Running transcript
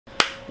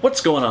What's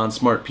going on,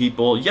 smart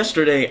people?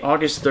 Yesterday,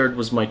 August 3rd,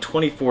 was my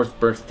 24th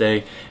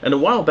birthday, and a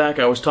while back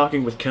I was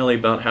talking with Kelly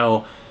about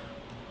how,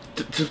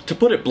 to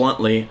put it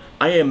bluntly,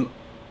 I am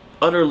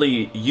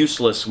utterly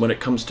useless when it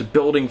comes to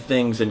building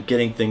things and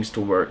getting things to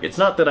work. It's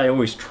not that I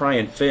always try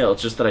and fail,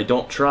 it's just that I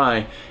don't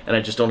try, and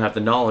I just don't have the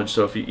knowledge,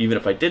 so even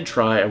if I did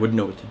try, I wouldn't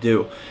know what to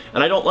do.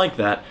 And I don't like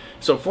that.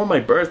 So for my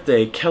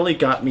birthday, Kelly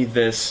got me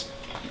this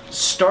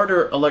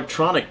starter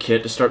electronic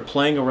kit to start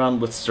playing around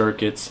with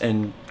circuits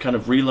and kind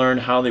of relearn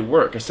how they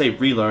work. I say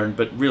relearn,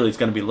 but really it's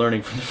going to be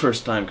learning for the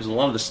first time because a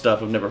lot of the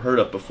stuff I've never heard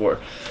of before.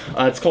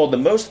 It's called the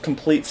Most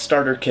Complete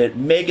Starter Kit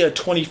Mega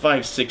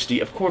 2560.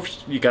 Of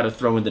course you got to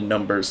throw in the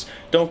numbers.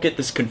 Don't get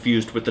this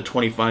confused with the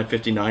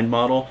 2559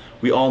 model.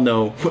 We all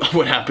know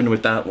what happened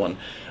with that one.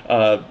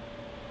 But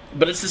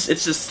it's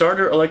this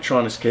starter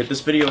electronics kit. This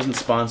video isn't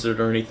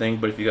sponsored or anything,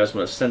 but if you guys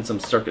want to send some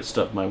circuit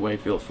stuff my way,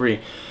 feel free.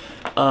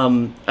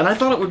 And I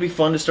thought it would be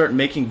fun to start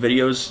making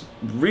videos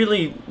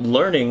really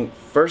learning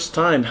first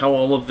time how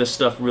all of this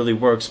stuff really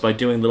works by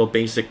doing little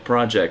basic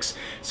projects.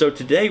 So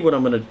today what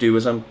I'm going to do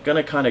is I'm going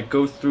to kind of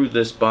go through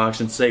this box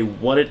and say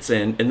what it's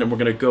in, and then we're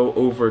going to go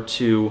over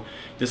to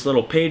this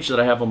little page that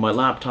I have on my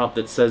laptop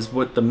that says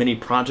what the mini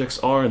projects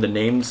are and the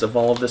names of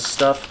all of this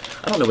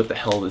stuff. I don't know what the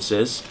hell this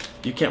is.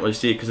 You can't really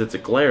see it because it's a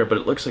glare, but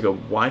it looks like a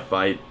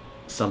Wi-Fi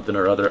something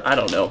or other. I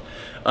don't know.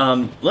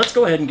 Let's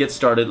go ahead and get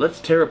started. Let's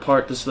tear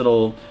apart this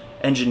little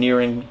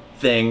engineering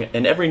thing,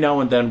 and every now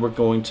and then we're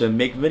going to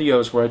make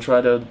videos where I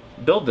try to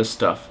build this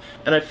stuff.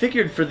 And I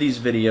figured for these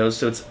videos,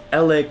 so it's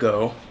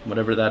LMAO,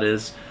 whatever that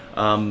is,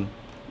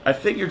 I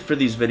figured for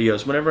these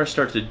videos, whenever I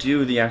start to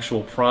do the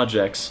actual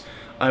projects,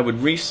 I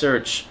would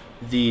research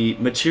the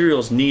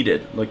materials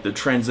needed, like the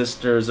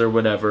transistors or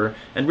whatever,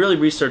 and really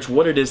research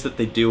what it is that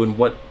they do and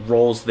what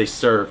roles they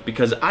serve,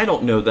 because I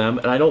don't know them,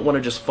 and I don't want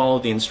to just follow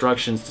the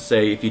instructions to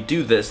say, if you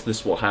do this,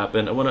 this will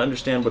happen. I want to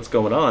understand what's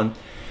going on.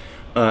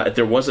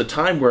 There was a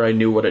time where I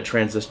knew what a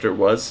transistor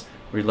was.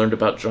 We learned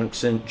about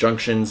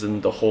junctions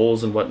and the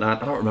holes and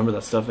whatnot. I don't remember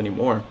that stuff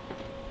anymore.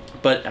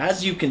 But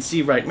as you can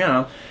see right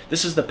now,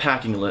 this is the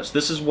packing list.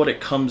 This is what it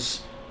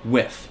comes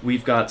with.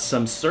 We've got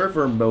some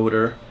server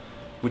motor,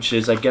 which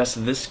is, I guess,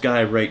 this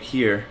guy right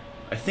here.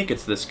 I think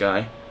it's this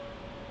guy.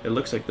 It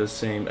looks like the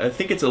same. I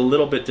think it's a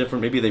little bit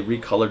different. Maybe they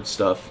recolored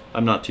stuff.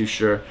 I'm not too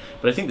sure.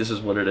 But I think this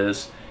is what it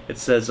is. It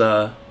says,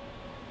 oh,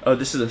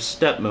 this is a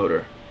step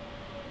motor.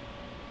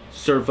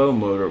 Servo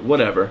motor,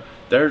 whatever.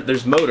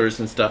 There's motors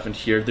and stuff in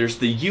here. There's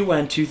the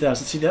UN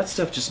 2000. See, that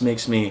stuff just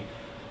makes me...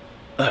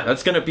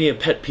 that's going to be a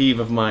pet peeve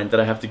of mine that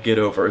I have to get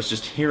over, is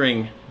just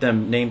hearing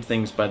them name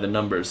things by the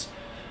numbers.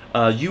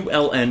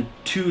 ULN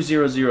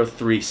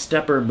 2003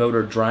 stepper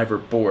motor driver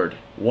board,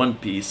 one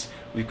piece.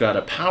 We've got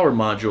a power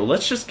module.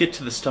 Let's just get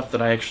to the stuff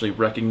that I actually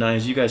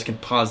recognize. You guys can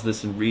pause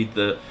this and read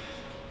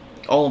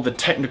all of the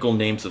technical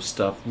names of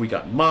stuff. We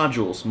got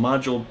modules.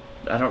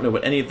 I don't know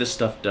what any of this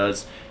stuff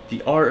does. The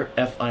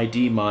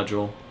RFID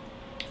module,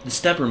 the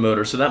stepper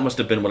motor, so that must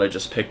have been what I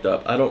just picked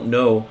up. I don't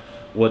know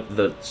what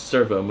the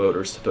servo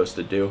motor is supposed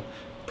to do.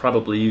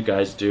 Probably you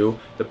guys do.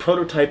 The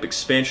prototype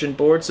expansion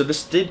board, so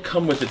this did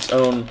come with its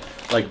own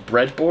like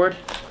breadboard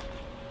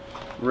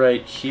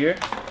right here,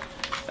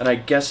 and I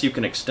guess you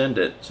can extend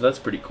it, so that's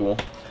pretty cool.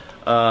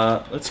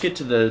 Let's get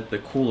to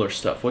the cooler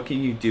stuff. What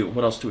can you do?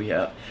 What else do we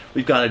have?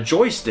 We've got a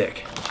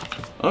joystick.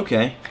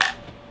 Okay,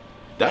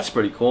 that's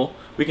pretty cool.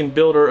 We can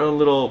build our own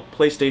little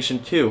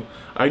PlayStation 2.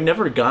 I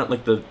never got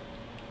like the...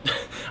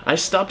 I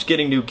stopped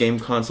getting new game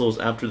consoles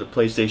after the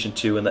PlayStation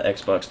 2 and the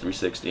Xbox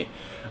 360.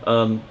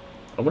 I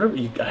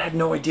have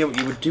no idea what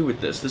you would do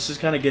with this. This is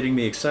kind of getting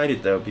me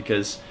excited though,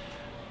 because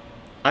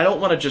I don't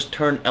want to just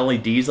turn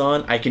LEDs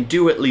on. I can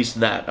do at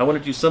least that. I want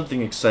to do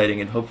something exciting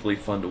and hopefully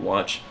fun to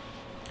watch.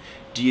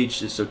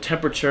 so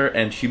temperature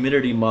and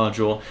humidity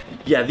module.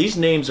 Yeah, these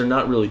names are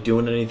not really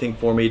doing anything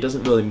for me. It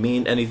doesn't really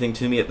mean anything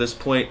to me at this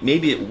point.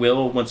 Maybe it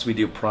will once we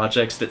do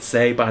projects that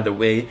say, by the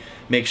way,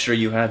 make sure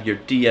you have your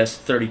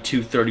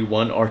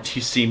DS3231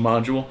 RTC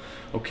module,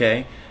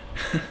 okay?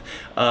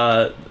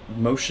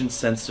 Motion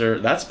sensor,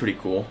 that's pretty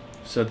cool.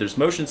 So there's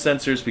motion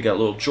sensors, we got a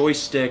little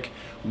joystick,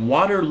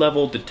 water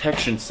level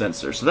detection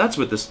sensor. So that's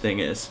what this thing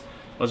is.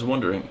 I was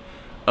wondering.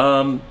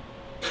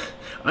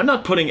 I'm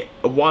not putting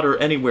water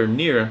anywhere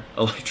near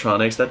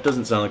electronics. That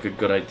doesn't sound like a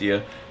good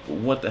idea, but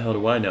what the hell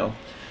do I know?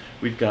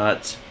 We've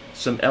got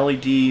some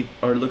LED,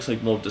 or it looks like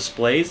little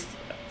displays.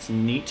 That's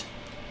neat.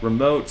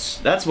 Remotes,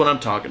 that's what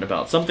I'm talking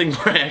about. Something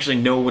where I actually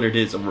know what it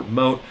is. A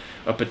remote,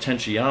 a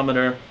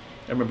potentiometer.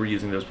 I remember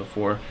using those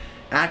before.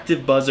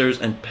 Active buzzers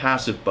and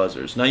passive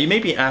buzzers. Now you may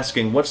be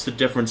asking, what's the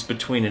difference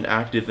between an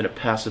active and a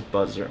passive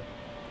buzzer?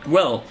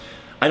 Well,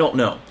 I don't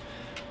know.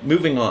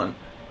 Moving on.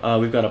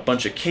 We've got a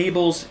bunch of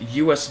cables,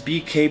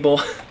 USB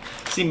cable.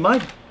 See, my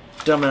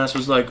dumbass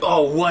was like,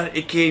 oh, what?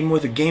 It came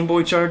with a Game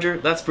Boy charger?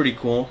 That's pretty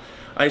cool.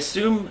 I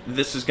assume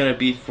this is going to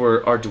be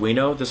for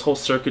Arduino. This whole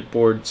circuit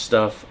board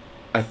stuff,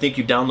 I think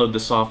you download the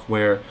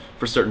software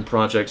for certain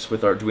projects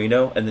with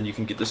Arduino, and then you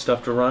can get this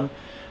stuff to run.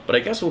 But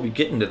I guess we'll be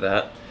getting to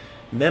that.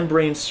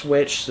 Membrane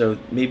switch, so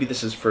maybe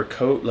this is for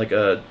code, like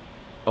a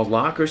a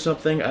lock or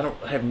something. I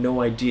have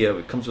no idea.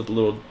 It comes with a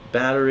little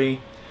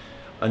battery,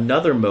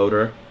 another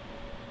motor.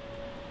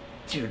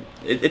 Dude,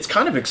 it's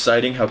kind of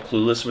exciting how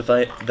clueless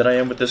that I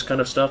am with this kind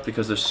of stuff,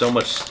 because there's so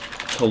much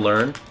to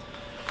learn.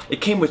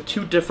 It came with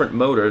 2 different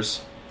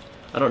motors.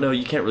 I don't know,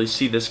 you can't really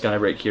see this guy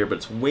right here, but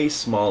it's way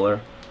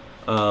smaller.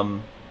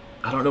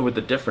 I don't know what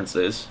the difference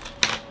is.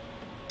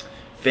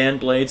 Fan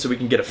blade, so we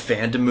can get a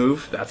fan to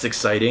move. That's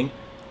exciting.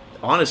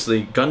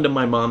 Honestly, gun to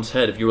my mom's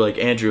head, if you were like,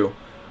 Andrew,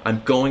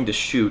 I'm going to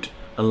shoot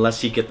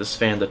unless you get this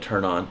fan to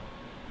turn on.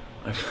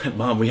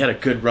 Mom, we had a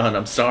good run.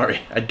 I'm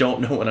sorry. I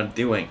don't know what I'm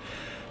doing.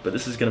 But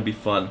this is going to be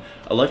fun.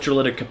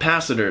 Electrolytic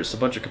capacitors. A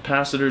bunch of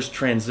capacitors,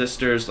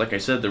 transistors. Like I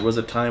said, there was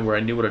a time where I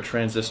knew what a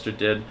transistor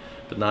did,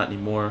 but not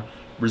anymore.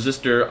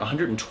 Resistor,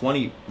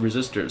 120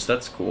 resistors.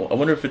 That's cool. I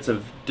wonder if it's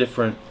a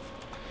different...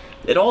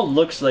 It all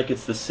looks like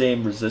it's the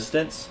same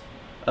resistance.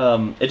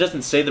 It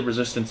doesn't say the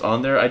resistance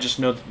on there. I just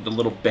know that the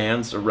little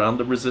bands around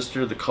the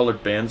resistor, the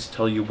colored bands,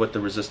 tell you what the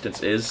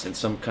resistance is in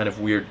some kind of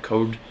weird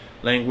code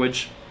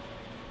language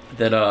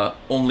that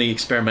only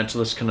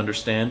experimentalists can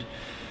understand.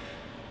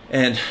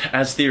 And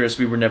as theorists,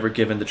 we were never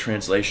given the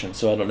translation,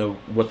 so I don't know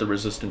what the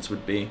resistance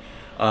would be.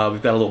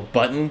 We've got a little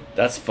button.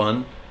 That's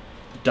fun.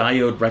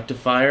 Diode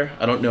Rectifier.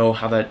 I don't know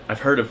how that...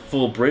 I've heard of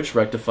full bridge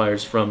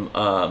rectifiers from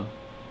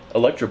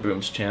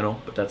Electroboom's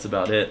channel, but that's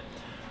about it.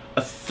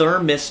 A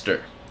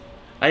thermistor.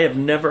 I have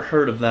never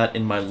heard of that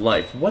in my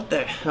life. What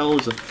the hell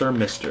is a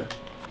thermistor?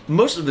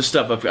 Most of the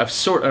stuff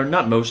or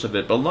not most of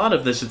it, but a lot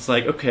of this, it's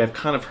like, okay, I've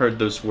kind of heard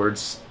those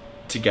words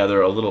together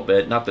a little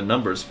bit. Not the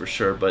numbers for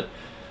sure, but,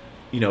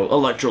 you know,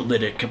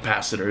 electrolytic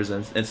capacitors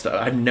and stuff.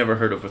 I've never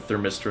heard of a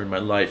thermistor in my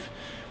life.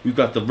 We've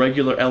got the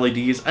regular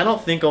LEDs. I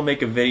don't think I'll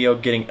make a video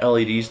getting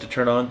LEDs to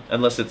turn on,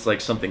 unless it's like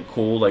something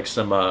cool, like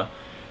some,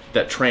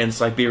 that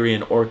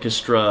Trans-Siberian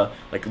Orchestra,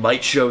 like,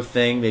 light show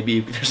thing. Maybe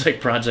there's,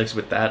 like, projects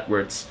with that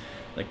where it's,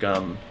 like,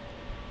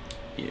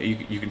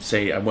 you can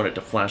say I want it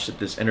to flash at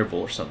this interval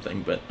or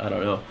something, but I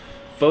don't know.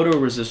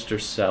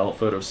 Photoresistor cell,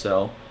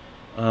 photocell.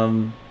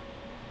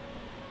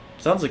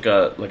 Sounds like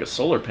a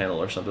solar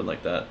panel or something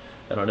like that.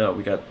 I don't know.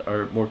 We got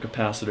our more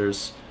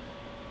capacitors.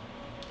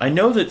 I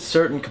know that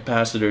certain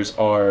capacitors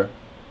are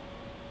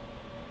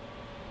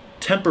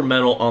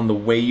temperamental on the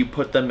way you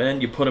put them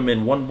in. You put them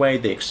in one way,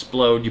 they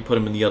explode. You put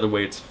them in the other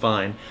way, it's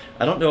fine.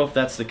 I don't know if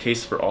that's the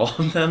case for all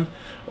of them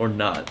or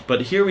not.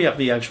 But here we have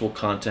the actual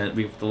content.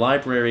 We have the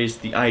libraries,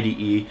 the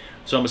IDE.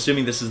 So I'm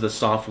assuming this is the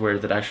software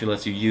that actually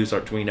lets you use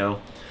Arduino.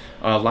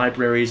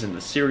 Libraries and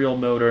the serial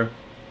motor.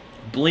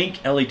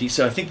 Blink LED.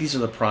 So I think these are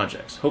the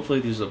projects. Hopefully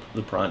these are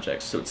the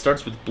projects. So it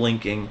starts with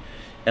blinking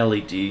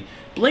LED.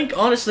 Blink,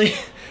 honestly,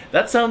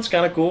 that sounds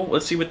kind of cool.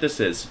 Let's see what this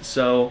is.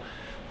 So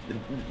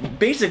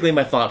basically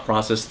my thought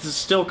process, this is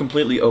still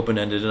completely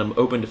open-ended, and I'm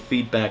open to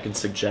feedback and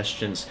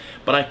suggestions,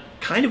 but I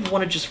kind of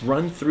want to just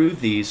run through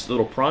these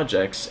little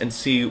projects and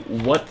see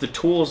what the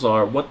tools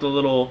are,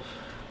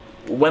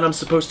 when I'm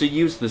supposed to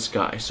use this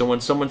guy. So when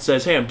someone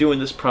says, hey, I'm doing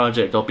this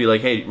project, I'll be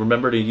like, hey,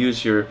 remember to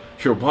use your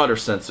water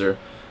sensor.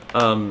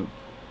 I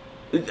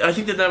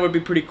think that would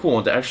be pretty cool,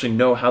 and to actually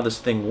know how this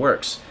thing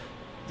works.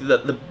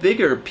 The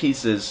bigger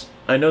pieces,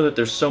 I know that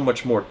there's so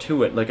much more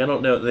to it. Like, I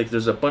don't know, like,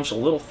 there's a bunch of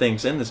little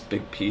things in this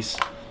big piece.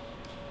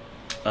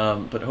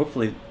 But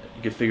hopefully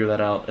you can figure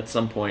that out at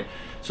some point.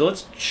 So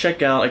let's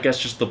check out, I guess,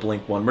 just the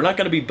blink one. We're not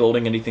going to be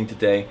building anything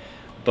today,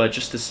 but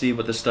just to see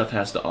what this stuff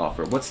has to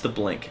offer. What's the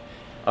blink?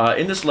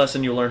 In this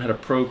lesson, you'll learn how to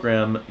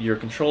program your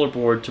controller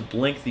board to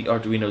blink the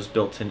Arduino's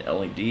built-in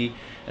LED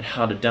and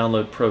how to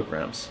download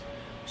programs.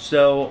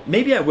 So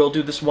maybe I will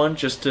do this one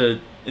just to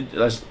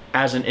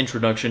as an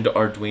introduction to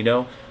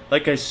Arduino.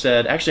 Like I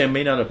said, actually I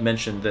may not have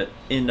mentioned that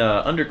in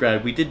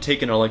undergrad we did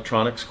take an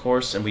electronics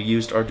course and we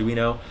used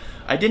Arduino.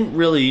 I didn't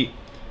really,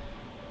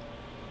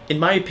 in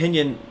my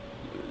opinion,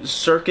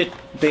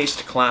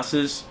 circuit-based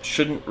classes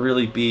shouldn't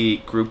really be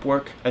group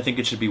work. I think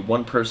it should be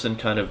one person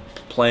kind of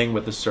playing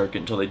with the circuit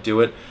until they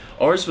do it.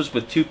 Ours was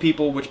with 2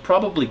 people, which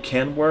probably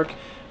can work,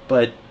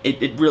 but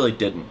it really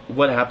didn't.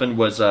 What happened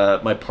was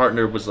my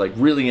partner was like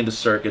really into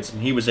circuits,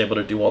 and he was able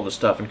to do all the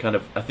stuff and kind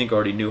of, I think,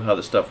 already knew how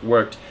the stuff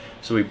worked.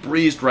 So we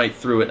breezed right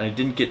through it, and I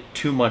didn't get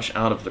too much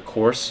out of the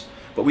course.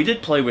 But we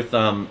did play with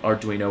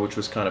Arduino, which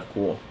was kind of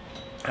cool.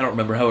 I don't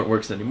remember how it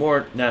works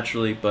anymore,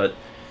 naturally, but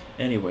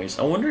anyways,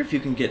 I wonder if you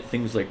can get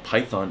things like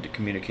Python to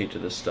communicate to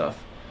this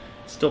stuff.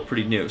 It's still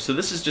pretty new. So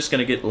this is just going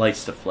to get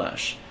lights to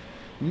flash.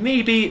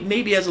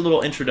 Maybe as a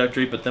little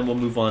introductory, but then we'll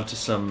move on to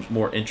some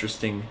more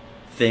interesting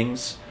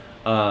things.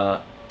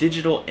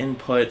 Digital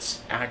inputs,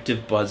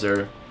 active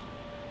buzzer.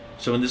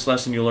 So in this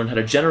lesson you'll learn how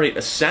to generate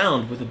a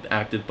sound with an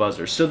active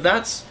buzzer. So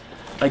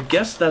I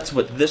guess that's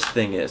what this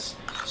thing is.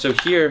 So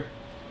here,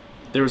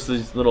 there was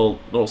these little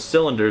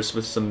cylinders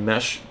with some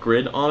mesh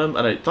grid on them,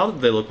 and I thought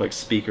that they looked like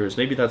speakers.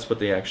 Maybe that's what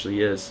they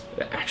actually is.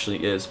 It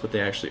actually is what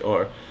they actually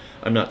are.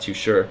 I'm not too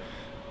sure.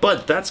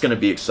 But that's going to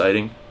be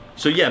exciting.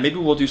 So yeah, maybe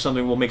we'll do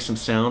something. We'll make some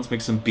sounds,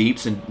 make some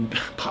beeps, and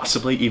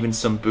possibly even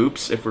some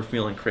boops if we're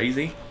feeling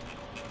crazy.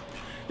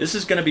 This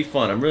is going to be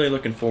fun. I'm really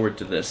looking forward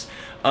to this.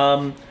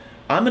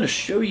 I'm going to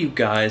show you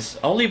guys,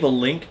 I'll leave a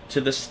link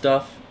to this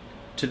stuff,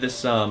 to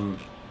this,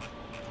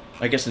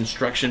 I guess,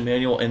 instruction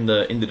manual in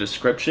the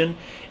description,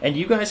 and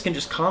you guys can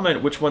just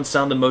comment which ones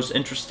sound the most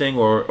interesting,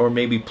 or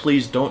maybe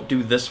please don't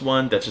do this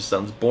one, that just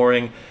sounds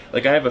boring.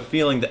 Like, I have a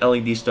feeling the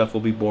LED stuff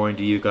will be boring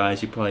to you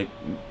guys. You probably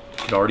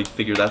could already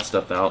figure that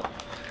stuff out.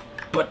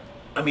 But,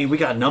 I mean, we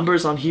got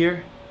numbers on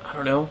here. I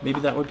don't know, maybe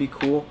that would be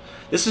cool.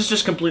 This is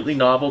just completely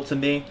novel to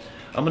me.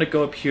 I'm going to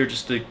go up here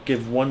just to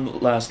give one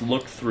last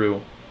look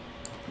through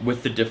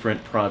with the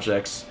different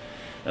projects.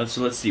 And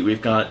so let's see,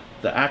 we've got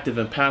the active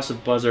and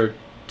passive buzzer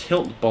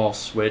tilt ball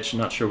switch,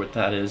 not sure what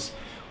that is,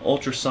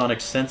 ultrasonic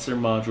sensor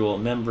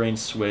module, membrane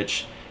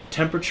switch,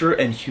 temperature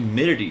and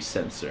humidity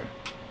sensor.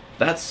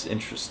 That's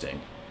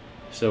interesting.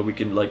 So we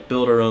can like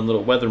build our own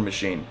little weather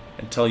machine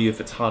and tell you if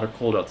it's hot or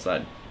cold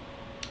outside.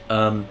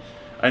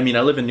 I mean,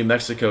 I live in New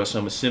Mexico, so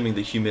I'm assuming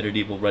the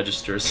humidity will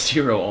register as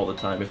 0 all the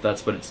time if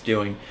that's what it's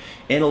doing.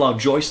 Analog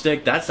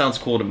joystick, that sounds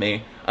cool to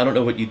me. I don't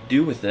know what you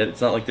do with it.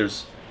 It's not like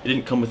it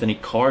didn't come with any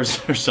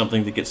cars or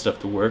something to get stuff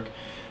to work.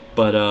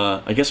 But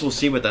I guess we'll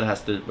see what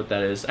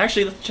that is.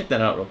 Actually, let's check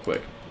that out real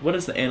quick. What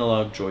is the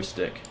analog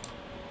joystick?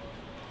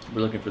 We're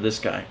looking for this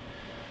guy.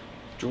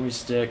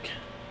 Joystick.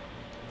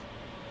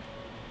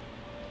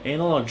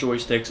 Analog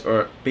joysticks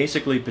are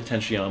basically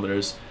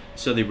potentiometers,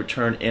 so they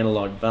return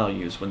analog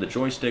values. When the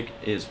joystick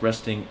is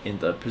resting in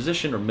the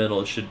position or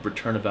middle, it should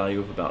return a value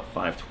of about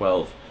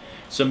 512.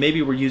 So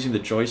maybe we're using the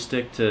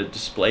joystick to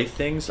display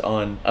things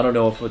on, I don't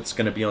know if it's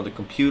going to be on the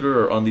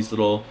computer or on these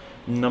little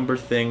number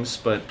things,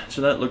 but so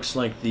that looks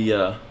like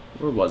the,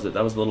 where was it?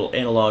 That was the little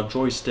analog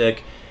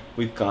joystick.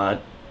 We've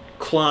got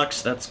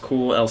clocks, that's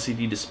cool,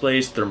 LCD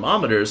displays,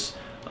 thermometers,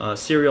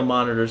 serial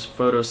monitors,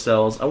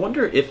 photocells. I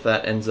wonder if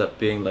that ends up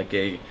being like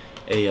a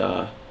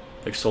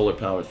like solar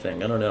power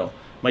thing. I don't know.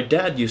 My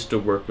dad used to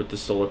work with the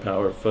solar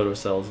power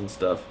photocells and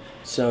stuff.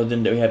 So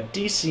then we have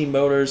DC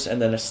motors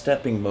and then a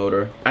stepping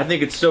motor. I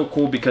think it's so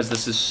cool because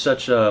this is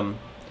such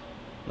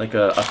like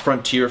a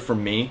frontier for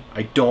me.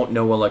 I don't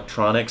know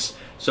electronics.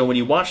 So when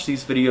you watch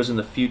these videos in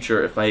the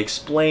future, if I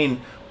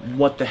explain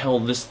what the hell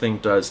this thing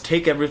does,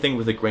 take everything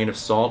with a grain of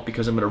salt,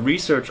 because I'm going to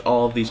research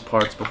all of these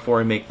parts before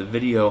I make the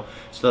video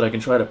so that I can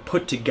try to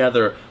put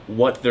together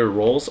what their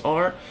roles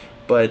are.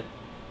 But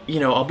you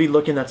know, I'll be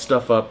looking that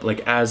stuff up like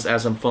as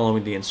I'm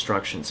following the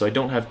instructions, so I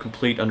don't have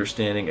complete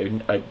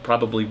understanding. I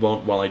probably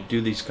won't while I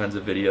do these kinds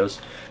of videos.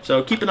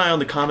 So keep an eye on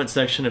the comment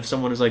section if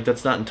someone is like,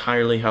 that's not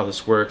entirely how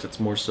this works, it's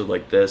more so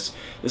like this.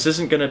 This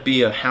isn't going to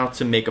be a how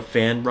to make a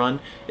fan run,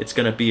 it's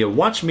going to be a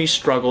watch me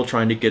struggle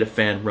trying to get a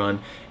fan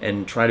run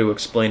and try to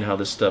explain how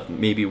this stuff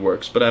maybe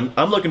works. But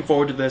I'm looking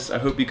forward to this. I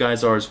hope you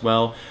guys are as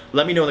well.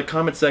 Let me know in the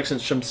comment section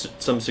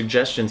some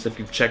suggestions if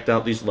you've checked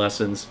out these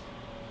lessons,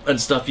 and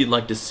stuff you'd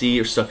like to see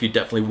or stuff you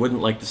definitely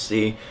wouldn't like to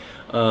see.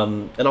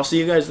 And I'll see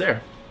you guys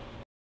there.